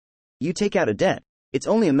You take out a debt, it's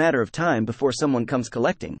only a matter of time before someone comes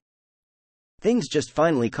collecting. Things just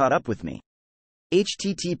finally caught up with me.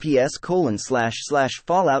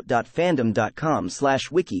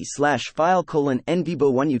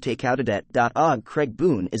 https://fallout.fandom.com/wiki/file:"nvibo1 you take out a debt.org". Craig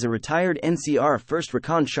Boone is a retired NCR 1st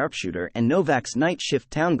Recon sharpshooter and Novak's night shift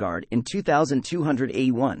town guard in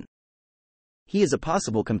 2281. He is a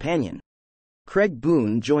possible companion. Craig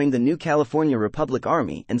Boone joined the New California Republic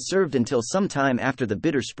Army and served until sometime after the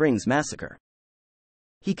Bitter Springs Massacre.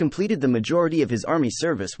 He completed the majority of his Army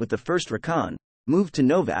service with the 1st Recon, moved to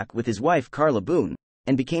Novak with his wife Carla Boone,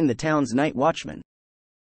 and became the town's night watchman.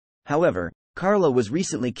 However, Carla was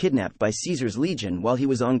recently kidnapped by Caesar's Legion while he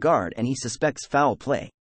was on guard and he suspects foul play.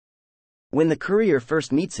 When the courier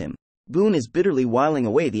first meets him, Boone is bitterly whiling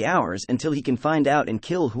away the hours until he can find out and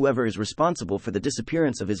kill whoever is responsible for the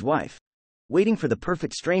disappearance of his wife, waiting for the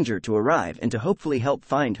perfect stranger to arrive and to hopefully help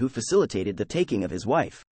find who facilitated the taking of his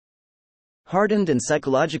wife. Hardened and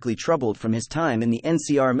psychologically troubled from his time in the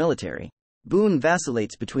NCR military, Boone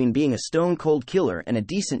vacillates between being a stone-cold killer and a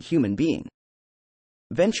decent human being.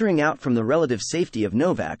 Venturing out from the relative safety of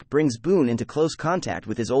Novak brings Boone into close contact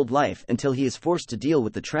with his old life until he is forced to deal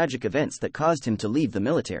with the tragic events that caused him to leave the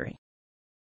military.